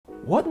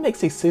What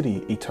makes a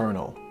city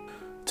eternal?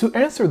 To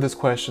answer this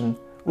question,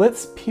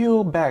 let's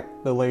peel back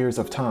the layers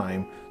of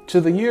time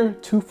to the year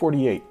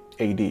 248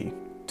 AD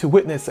to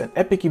witness an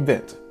epic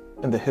event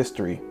in the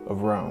history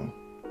of Rome.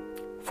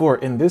 For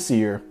in this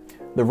year,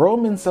 the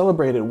Romans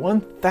celebrated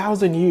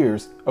 1,000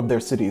 years of their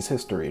city's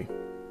history.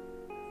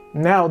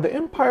 Now, the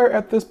empire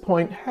at this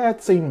point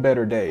had seen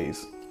better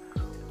days,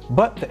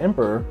 but the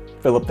emperor,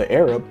 Philip the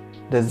Arab,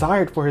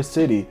 desired for his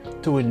city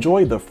to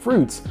enjoy the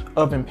fruits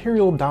of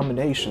imperial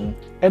domination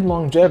and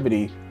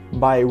longevity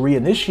by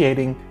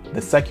reinitiating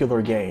the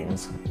secular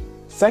games.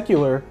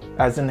 Secular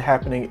as in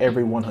happening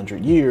every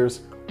 100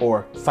 years,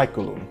 or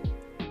saeculum.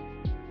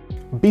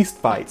 Beast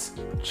fights,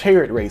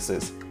 chariot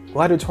races,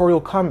 gladiatorial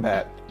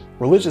combat,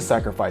 religious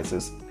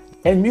sacrifices,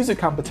 and music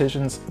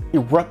competitions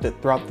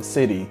erupted throughout the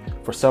city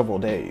for several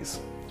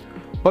days.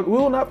 But we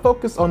will not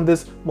focus on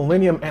this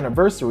millennium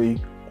anniversary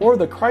or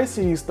the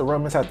crises the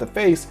Romans had to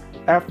face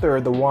after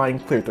the wine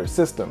cleared their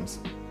systems.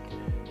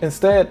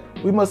 Instead,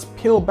 we must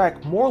peel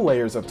back more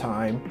layers of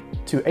time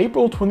to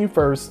April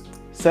 21st,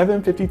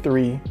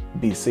 753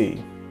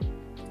 BC,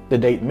 the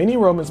date many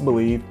Romans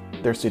believe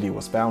their city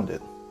was founded.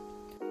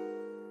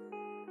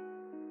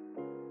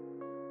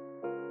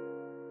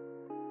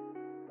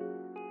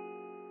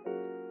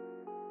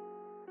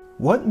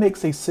 What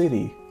makes a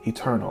city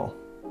eternal?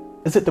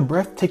 Is it the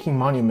breathtaking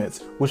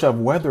monuments which have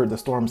weathered the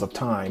storms of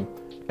time,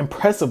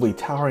 impressively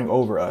towering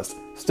over us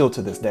still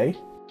to this day?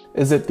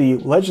 Is it the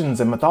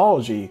legends and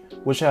mythology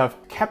which have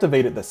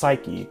captivated the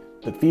psyche,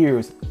 the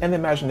fears, and the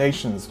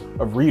imaginations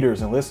of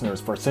readers and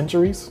listeners for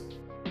centuries?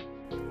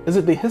 Is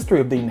it the history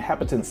of the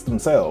inhabitants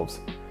themselves,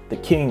 the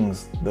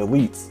kings, the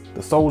elites,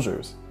 the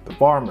soldiers, the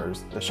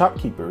farmers, the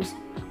shopkeepers,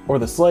 or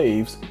the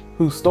slaves,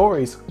 whose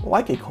stories,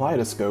 like a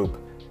kaleidoscope,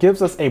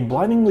 gives us a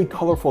blindingly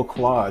colorful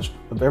collage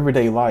of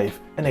everyday life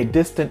in a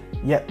distant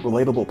yet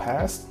relatable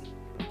past?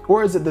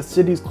 Or is it the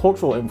city's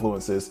cultural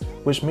influences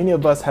which many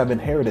of us have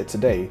inherited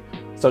today,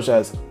 such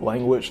as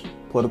language,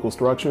 political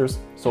structures,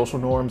 social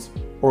norms,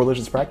 or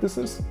religious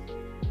practices?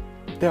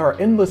 There are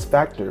endless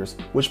factors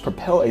which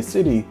propel a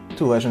city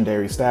to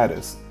legendary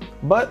status.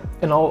 But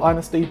in all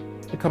honesty,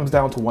 it comes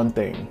down to one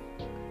thing: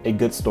 a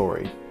good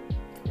story.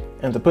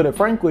 And to put it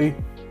frankly,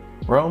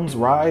 Rome's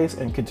rise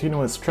and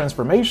continuous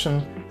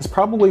transformation is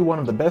probably one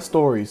of the best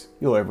stories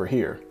you'll ever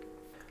hear.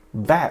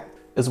 That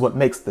is what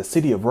makes the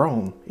city of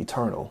Rome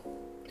eternal.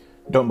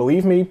 Don't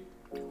believe me?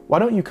 Why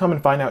don't you come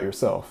and find out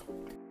yourself?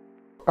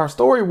 Our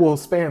story will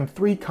span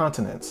 3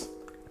 continents,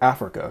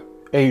 Africa,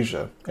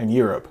 Asia, and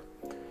Europe,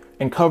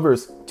 and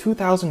covers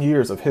 2,000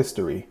 years of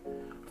history,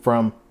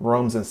 from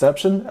Rome's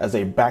inception as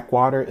a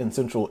backwater in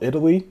central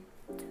Italy,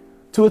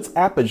 to its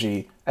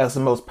apogee as the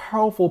most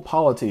powerful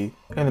polity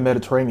in the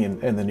Mediterranean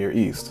and the Near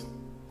East,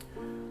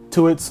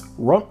 to its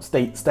rump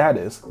state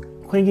status,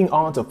 clinging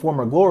on to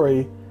former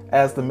glory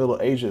as the Middle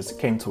Ages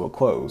came to a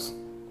close.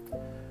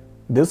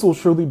 This will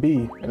truly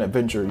be an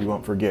adventure you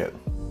won't forget.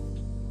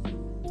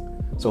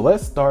 So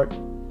let's start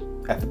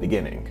at the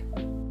beginning.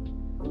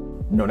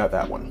 No, not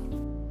that one.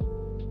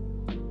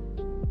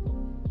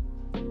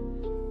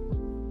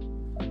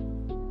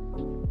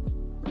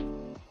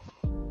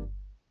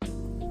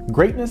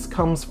 Greatness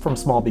comes from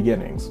small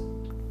beginnings.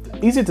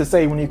 Easy to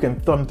say when you can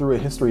thumb through a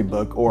history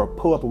book or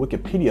pull up a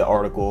Wikipedia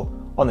article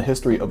on the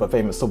history of a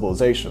famous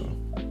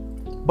civilization.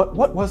 But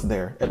what was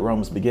there at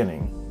Rome's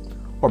beginning?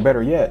 Or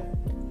better yet,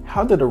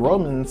 how did the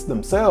Romans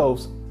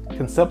themselves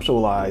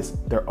conceptualize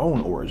their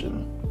own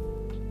origin?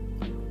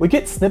 We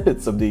get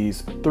snippets of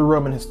these through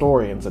Roman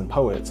historians and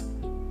poets,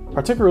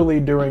 particularly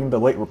during the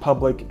late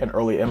Republic and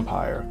early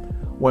Empire,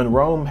 when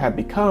Rome had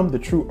become the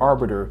true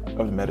arbiter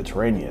of the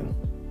Mediterranean.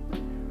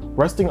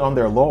 Resting on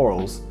their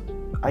laurels,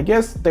 I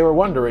guess they were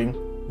wondering,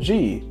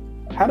 gee,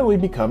 how do we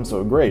become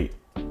so great?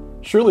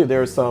 Surely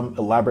there's some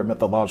elaborate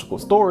mythological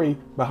story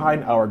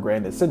behind our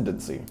grand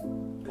ascendancy.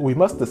 We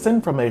must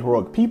descend from a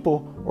heroic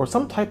people or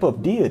some type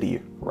of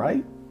deity,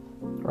 right?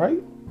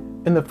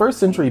 In the 1st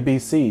century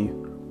BC,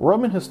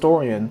 Roman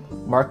historian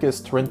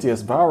Marcus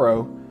Terentius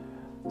Varro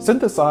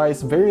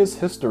synthesized various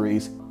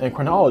histories and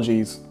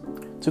chronologies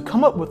to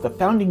come up with the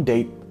founding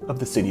date of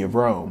the city of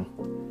Rome,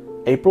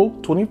 April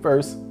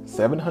 21st,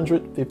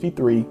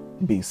 753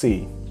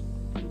 BC.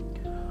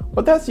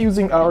 But that's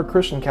using our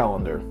Christian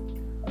calendar.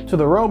 To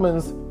the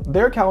Romans,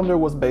 their calendar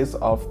was based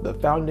off the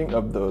founding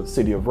of the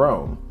city of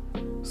Rome.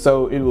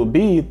 So it will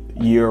be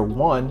year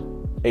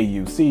 1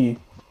 AUC,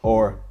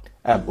 or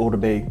ab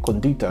urbe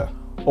condita,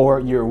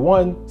 or year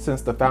 1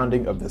 since the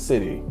founding of the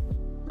city.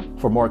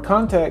 For more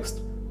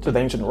context, to the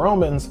ancient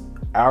Romans,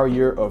 our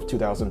year of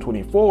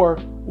 2024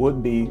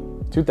 would be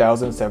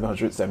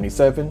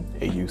 2777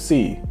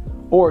 AUC,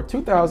 or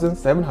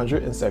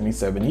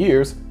 2,777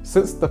 years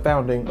since the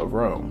founding of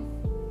Rome.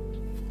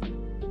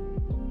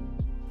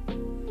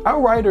 Our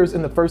writers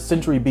in the 1st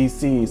century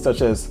BC,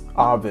 such as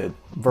Ovid,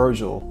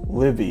 Virgil,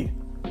 Livy,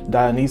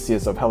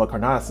 Dionysius of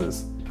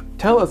Halicarnassus,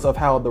 tell us of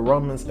how the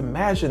Romans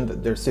imagined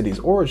their city's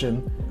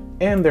origin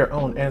and their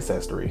own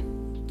ancestry.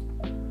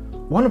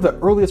 One of the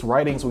earliest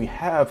writings we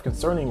have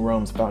concerning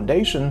Rome's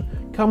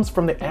foundation comes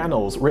from the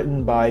Annals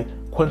written by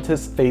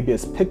Quintus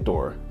Fabius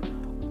Pictor,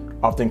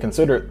 often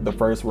considered the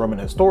first Roman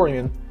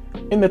historian,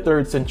 in the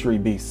 3rd century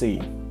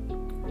BC.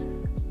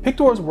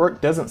 Pictor's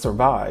work doesn't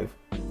survive,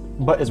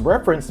 but is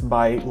referenced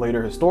by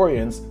later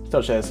historians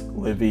such as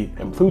Livy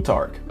and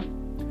Plutarch.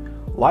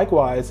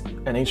 Likewise,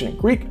 an ancient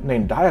Greek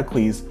named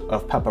Diocles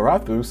of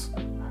Paparathus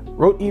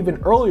wrote even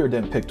earlier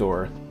than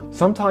Pictor,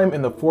 sometime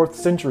in the 4th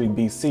century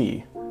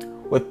BC,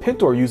 with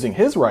Pictor using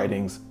his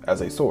writings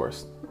as a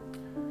source.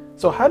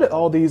 So how did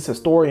all these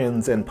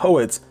historians and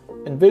poets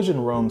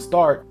envision Rome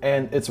start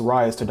and its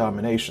rise to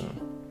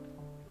domination?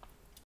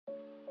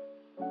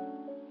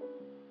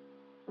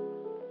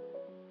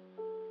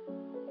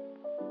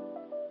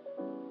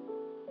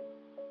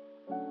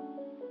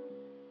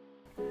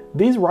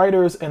 These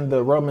writers and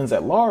the Romans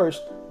at large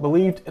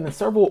believed in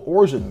several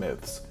origin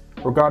myths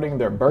regarding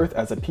their birth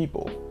as a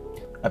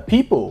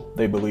people,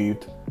 they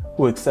believed,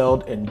 who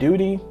excelled in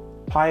duty,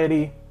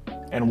 piety,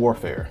 and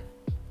warfare.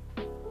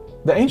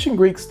 The ancient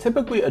Greeks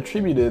typically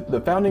attributed the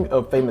founding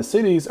of famous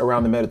cities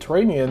around the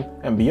Mediterranean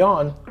and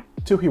beyond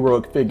to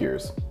heroic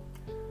figures.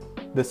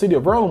 The city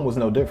of Rome was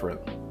no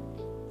different.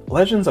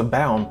 Legends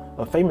abound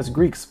of famous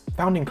Greeks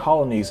founding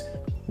colonies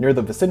near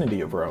the vicinity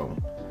of Rome,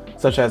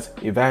 such as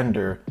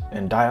Evander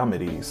and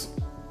Diomedes.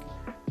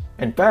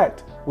 In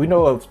fact, we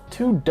know of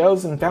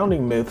 24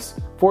 founding myths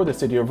for the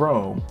city of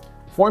Rome,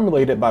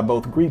 formulated by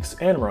both Greeks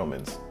and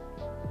Romans.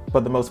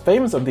 But the most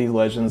famous of these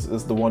legends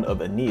is the one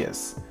of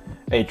Aeneas,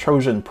 a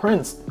Trojan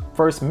prince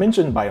first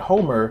mentioned by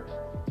Homer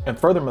and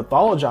further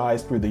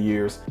mythologized through the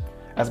years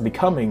as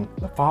becoming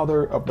the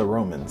father of the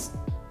Romans.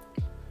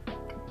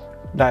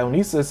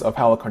 Dionysius of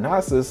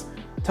Halicarnassus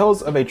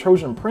tells of a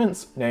Trojan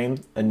prince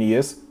named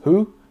Aeneas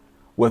who,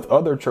 with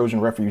other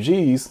Trojan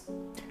refugees,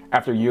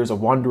 after years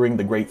of wandering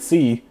the Great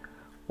Sea,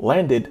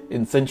 landed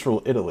in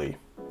central Italy.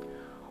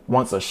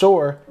 Once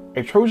ashore,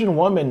 a Trojan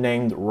woman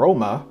named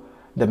Roma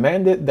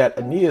demanded that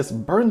Aeneas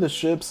burn the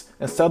ships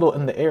and settle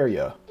in the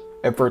area,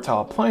 a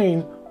fertile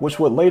plain which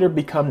would later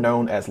become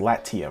known as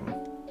Latium.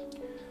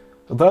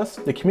 Thus,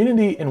 the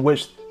community in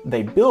which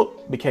they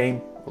built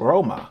became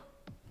Roma.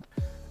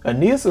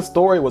 Aeneas'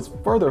 story was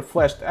further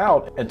fleshed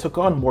out and took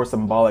on more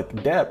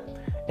symbolic depth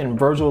in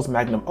Virgil's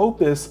magnum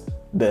opus,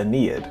 the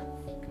Aeneid.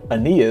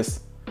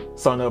 Aeneas,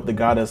 son of the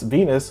goddess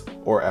Venus,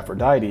 or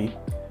Aphrodite,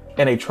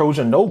 and a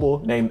Trojan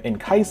noble named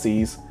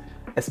Anchises,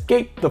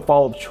 escaped the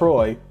fall of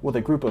Troy with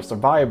a group of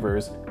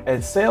survivors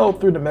and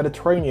sailed through the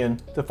Mediterranean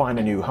to find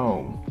a new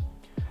home.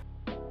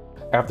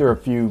 After a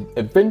few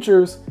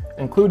adventures,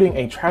 including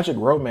a tragic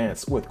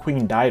romance with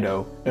Queen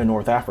Dido in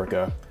North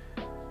Africa,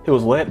 he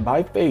was led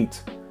by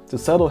fate to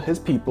settle his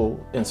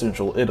people in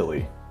central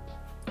Italy.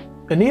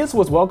 Aeneas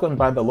was welcomed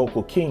by the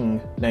local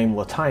king named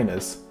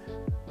Latinus,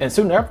 and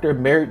soon after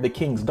married the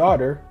king's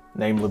daughter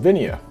named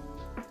Lavinia.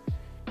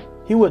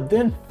 He would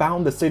then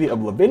found the city of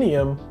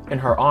Lavinium in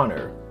her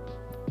honor.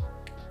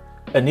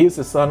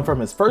 Aeneas' son from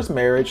his first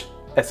marriage,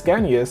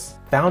 Ascanius,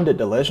 founded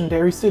the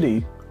legendary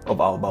city of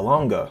Alba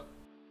Longa.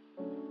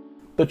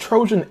 The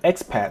Trojan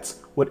expats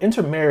would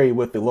intermarry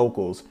with the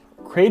locals,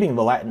 creating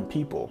the Latin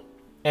people,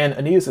 and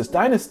Aeneas'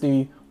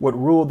 dynasty would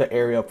rule the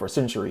area for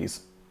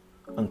centuries,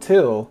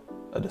 until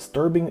a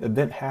disturbing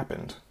event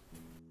happened.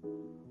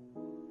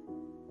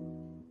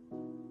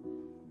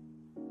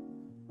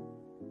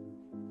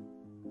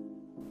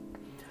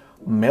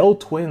 Male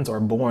twins are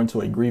born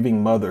to a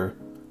grieving mother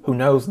who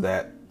knows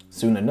that,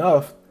 soon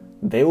enough,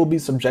 they will be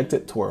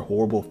subjected to a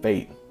horrible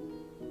fate.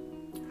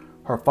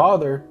 Her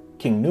father,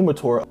 King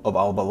Numitor of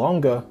Alba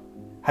Longa,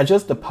 had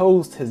just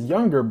deposed his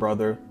younger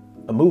brother,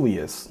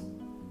 Amulius.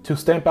 To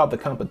stamp out the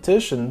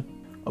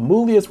competition,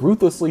 Amulius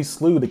ruthlessly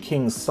slew the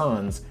king's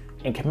sons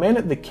and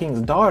commanded the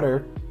king's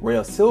daughter,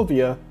 Rhea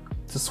Silvia,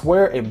 to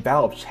swear a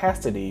vow of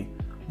chastity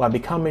by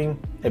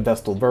becoming a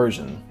Vestal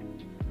Virgin.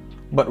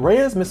 But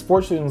Rhea's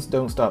misfortunes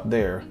don't stop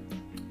there,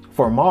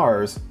 for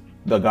Mars,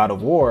 the god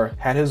of war,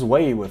 had his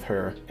way with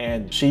her,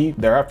 and she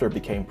thereafter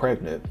became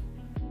pregnant.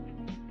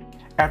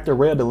 After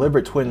Rhea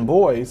delivered twin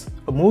boys,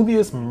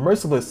 Amulius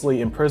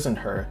mercilessly imprisoned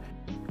her,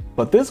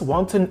 but this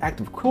wanton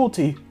act of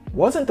cruelty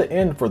wasn't the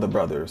end for the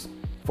brothers,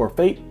 for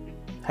fate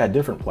had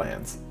different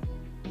plans.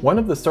 One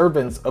of the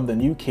servants of the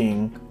new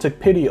king took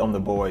pity on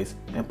the boys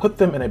and put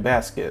them in a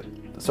basket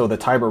so the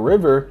Tiber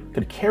River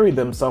could carry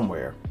them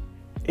somewhere,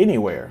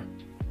 anywhere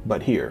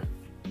but here.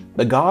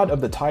 The god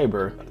of the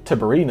Tiber,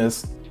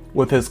 Tiberinus,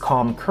 with his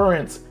calm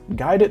currents,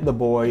 guided the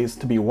boys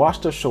to be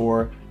washed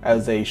ashore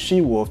as a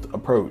she-wolf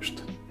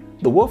approached.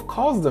 The wolf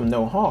caused them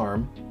no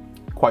harm,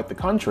 quite the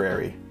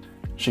contrary,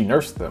 she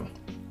nursed them.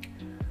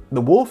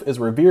 The wolf is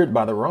revered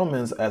by the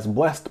Romans as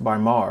blessed by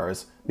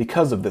Mars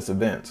because of this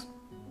event.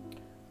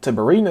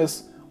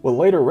 Tiberinus would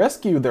later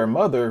rescue their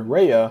mother,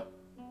 Rhea,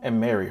 and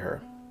marry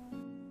her.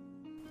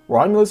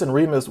 Romulus and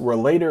Remus were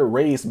later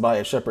raised by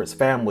a shepherd's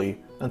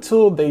family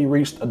until they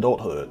reached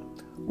adulthood,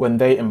 when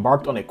they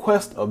embarked on a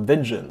quest of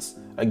vengeance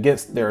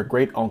against their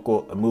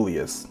great-uncle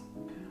Amulius.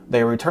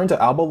 They returned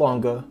to Alba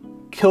Longa,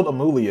 killed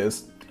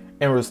Amulius,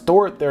 and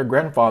restored their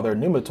grandfather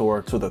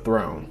Numitor to the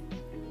throne.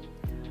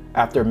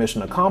 After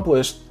mission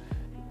accomplished,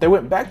 they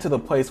went back to the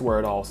place where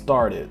it all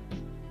started,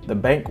 the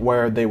bank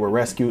where they were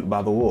rescued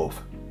by the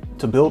wolf,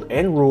 to build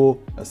and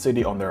rule a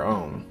city on their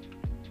own.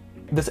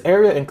 This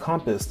area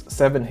encompassed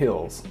 7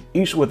 hills,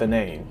 each with a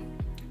name.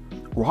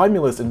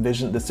 Romulus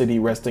envisioned the city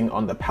resting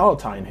on the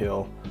Palatine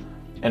Hill,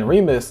 and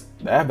Remus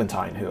the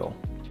Aventine Hill.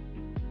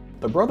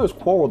 The brothers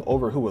quarreled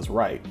over who was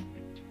right.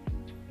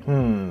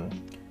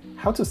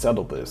 How to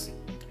settle this?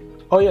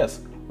 Oh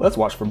yes, let's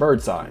watch for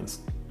bird signs.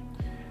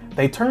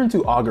 They turned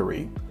to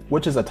augury,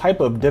 which is a type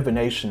of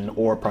divination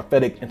or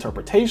prophetic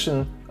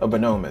interpretation of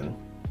an omen.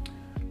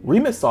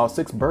 Remus saw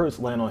 6 birds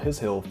land on his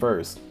hill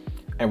first,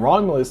 and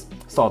Romulus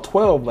saw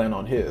 12 land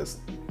on his.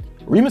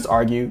 Remus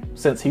argued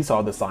since he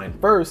saw the sign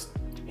first,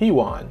 he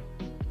won,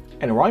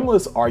 and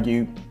Romulus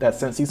argued that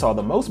since he saw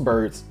the most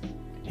birds,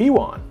 he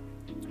won.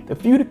 The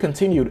feud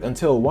continued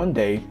until one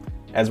day,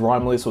 as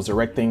Romulus was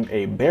erecting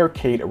a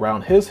barricade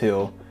around his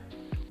hill,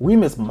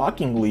 Remus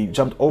mockingly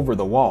jumped over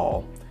the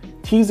wall,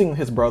 teasing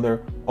his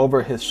brother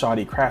over his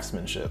shoddy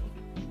craftsmanship.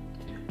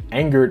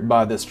 Angered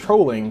by this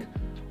trolling,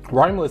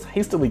 Romulus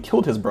hastily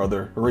killed his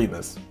brother,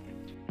 Remus.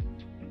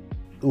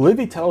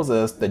 Livy tells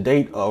us the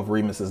date of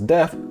Remus's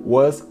death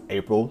was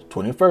April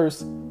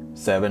 21st,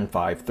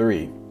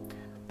 753,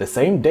 the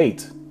same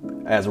date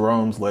as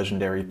Rome's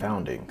legendary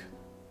founding.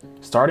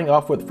 Starting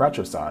off with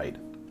fratricide.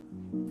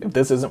 If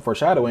this isn't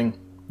foreshadowing,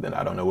 then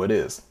I don't know what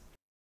is.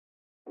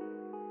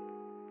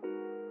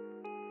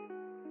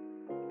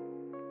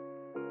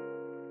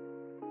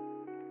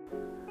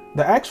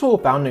 The actual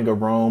founding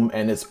of Rome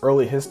and its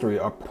early history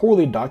are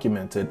poorly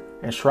documented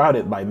and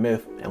shrouded by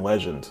myth and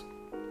legend.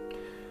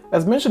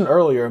 As mentioned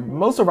earlier,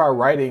 most of our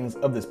writings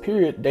of this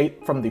period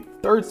date from the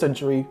 3rd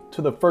century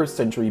to the 1st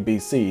century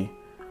BC,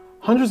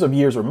 hundreds of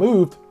years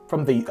removed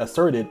from the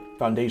asserted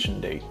foundation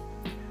date.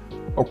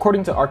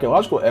 According to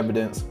archaeological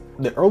evidence,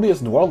 the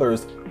earliest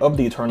dwellers of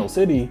the Eternal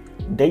City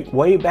date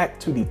way back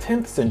to the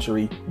 10th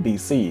century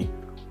BC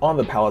on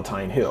the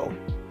Palatine Hill,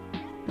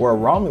 where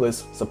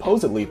Romulus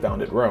supposedly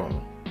founded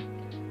Rome.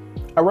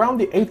 Around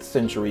the 8th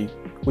century,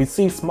 we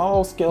see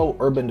small-scale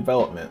urban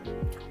development,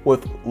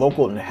 with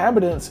local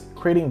inhabitants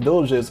creating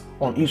villages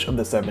on each of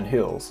the 7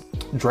 hills,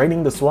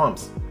 draining the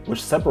swamps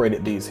which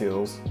separated these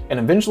hills, and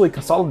eventually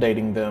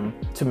consolidating them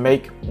to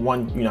make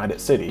one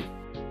united city.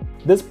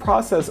 This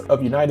process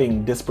of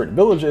uniting disparate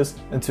villages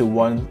into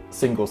one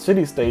single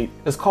city-state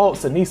is called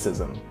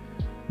Senecism.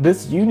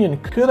 This union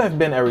could have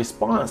been a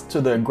response to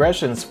the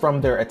aggressions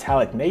from their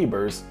Italic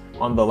neighbors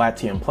on the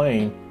Latian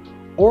plain,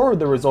 or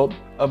the result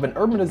of an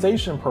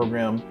urbanization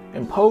program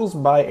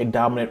imposed by a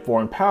dominant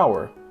foreign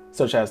power,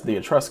 such as the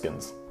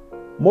Etruscans.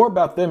 More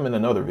about them in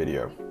another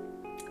video.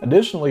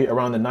 Additionally,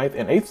 around the 9th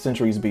and 8th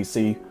centuries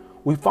BC,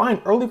 we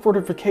find early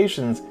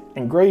fortifications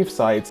and grave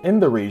sites in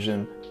the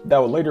region that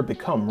would later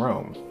become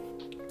Rome.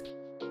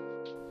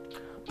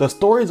 The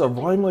stories of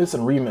Romulus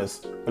and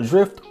Remus,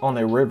 adrift on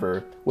a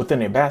river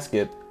within a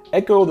basket,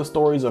 echo the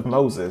stories of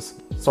Moses,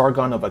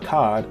 Sargon of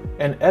Akkad,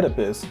 and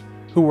Oedipus,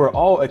 who were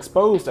all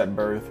exposed at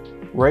birth,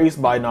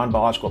 raised by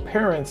non-biological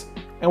parents,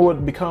 and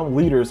would become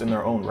leaders in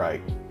their own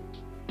right.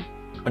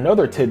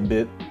 Another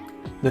tidbit,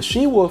 the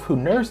she-wolf who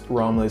nursed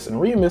Romulus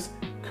and Remus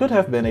could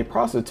have been a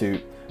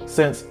prostitute,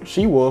 since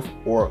she-wolf,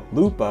 or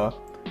lupa,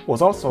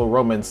 was also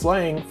Roman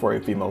slang for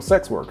a female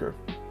sex worker.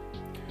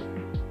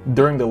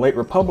 During the late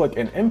Republic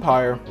and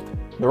Empire,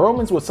 the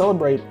Romans would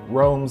celebrate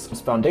Rome's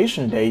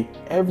foundation day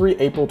every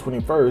April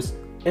 21st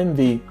in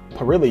the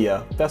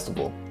Parilia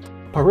festival.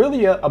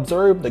 Parilia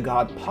observed the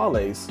god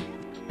Pales,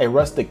 a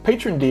rustic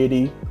patron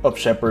deity of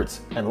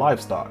shepherds and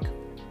livestock.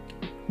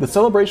 The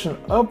celebration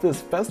of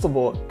this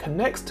festival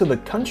connects to the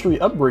country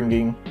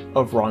upbringing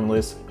of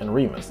Romulus and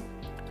Remus.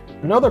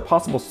 Another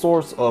possible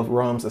source of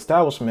Rome's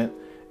establishment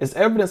is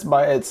evidenced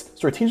by its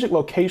strategic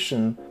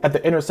location at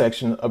the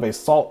intersection of a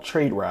salt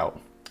trade route.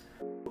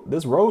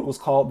 This road was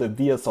called the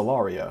Via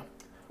Salaria,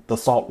 the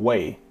Salt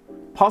Way,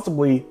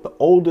 possibly the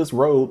oldest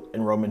road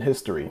in Roman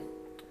history.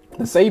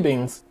 The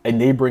Sabines, a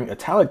neighboring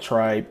Italic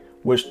tribe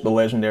which the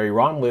legendary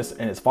Romulus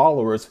and his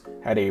followers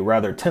had a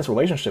rather tense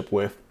relationship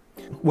with,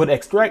 would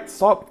extract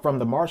salt from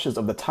the marshes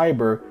of the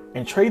Tiber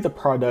and trade the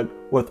product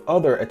with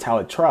other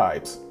Italic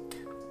tribes,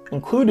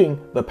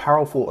 including the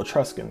powerful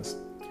Etruscans.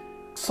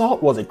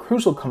 Salt was a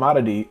crucial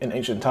commodity in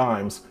ancient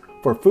times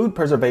for food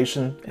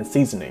preservation and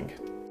seasoning.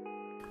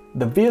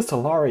 The Via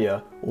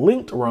Salaria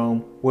linked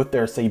Rome with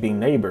their Sabine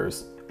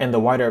neighbors and the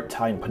wider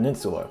Italian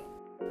peninsula.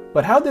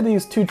 But how did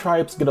these two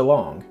tribes get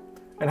along?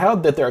 And how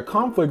did their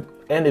conflict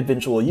and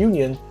eventual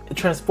union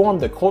transform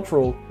the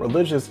cultural,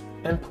 religious,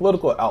 and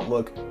political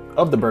outlook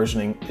of the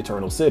burgeoning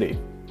Eternal City?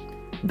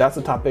 That's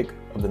the topic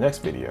of the next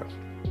video.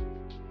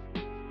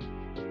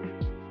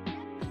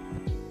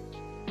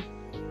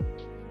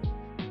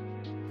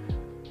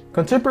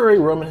 Contemporary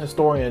Roman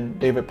historian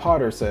David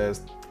Potter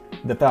says,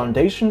 "The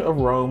foundation of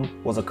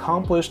Rome was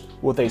accomplished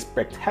with a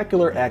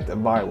spectacular act of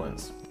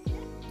violence.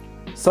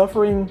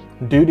 Suffering,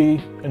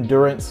 duty,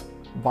 endurance,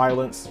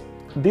 violence,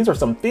 These are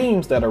some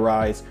themes that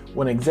arise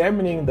when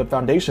examining the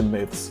foundation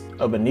myths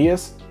of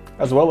Aeneas,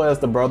 as well as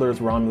the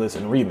brothers Romulus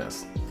and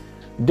Remus.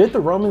 Did the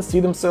Romans see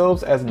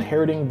themselves as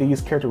inheriting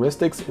these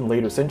characteristics in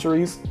later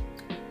centuries?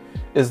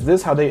 Is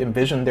this how they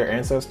envisioned their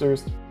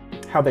ancestors?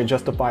 How they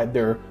justified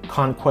their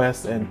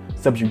conquests and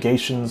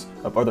subjugations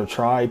of other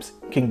tribes,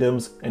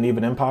 kingdoms, and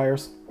even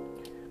empires?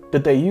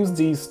 Did they use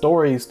these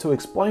stories to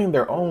explain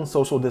their own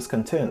social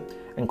discontent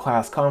and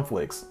class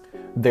conflicts,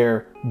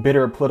 their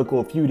bitter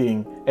political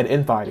feuding and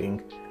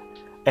infighting,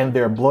 and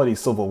their bloody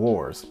civil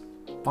wars?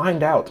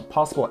 Find out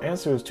possible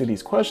answers to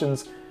these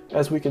questions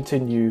as we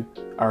continue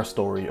our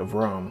story of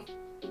Rome.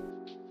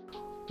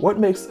 What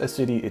makes a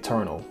city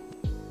eternal?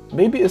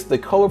 Maybe it's the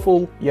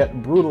colorful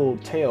yet brutal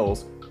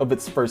tales of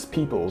its first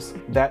peoples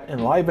that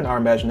enliven our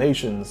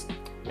imaginations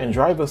and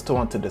drive us to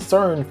want to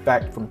discern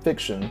fact from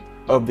fiction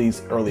of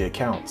these early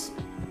accounts.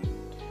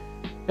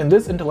 In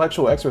this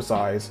intellectual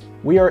exercise,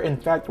 we are in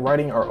fact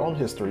writing our own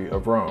history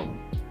of Rome,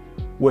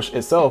 which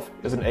itself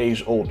is an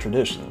age-old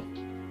tradition.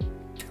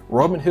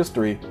 Roman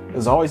history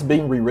is always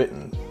being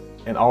rewritten,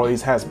 and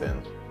always has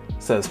been,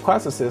 says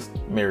classicist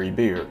Mary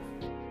Beard.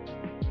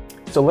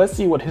 So let's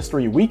see what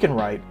history we can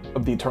write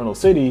of the Eternal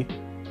City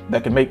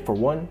that can make for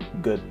one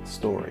good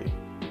story.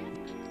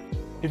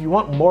 If you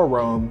want more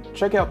Rome,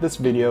 check out this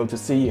video to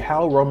see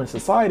how Roman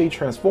society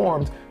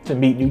transformed to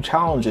meet new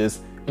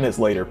challenges in its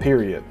later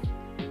period.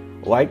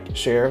 Like,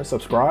 share,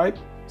 subscribe.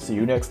 See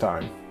you next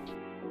time.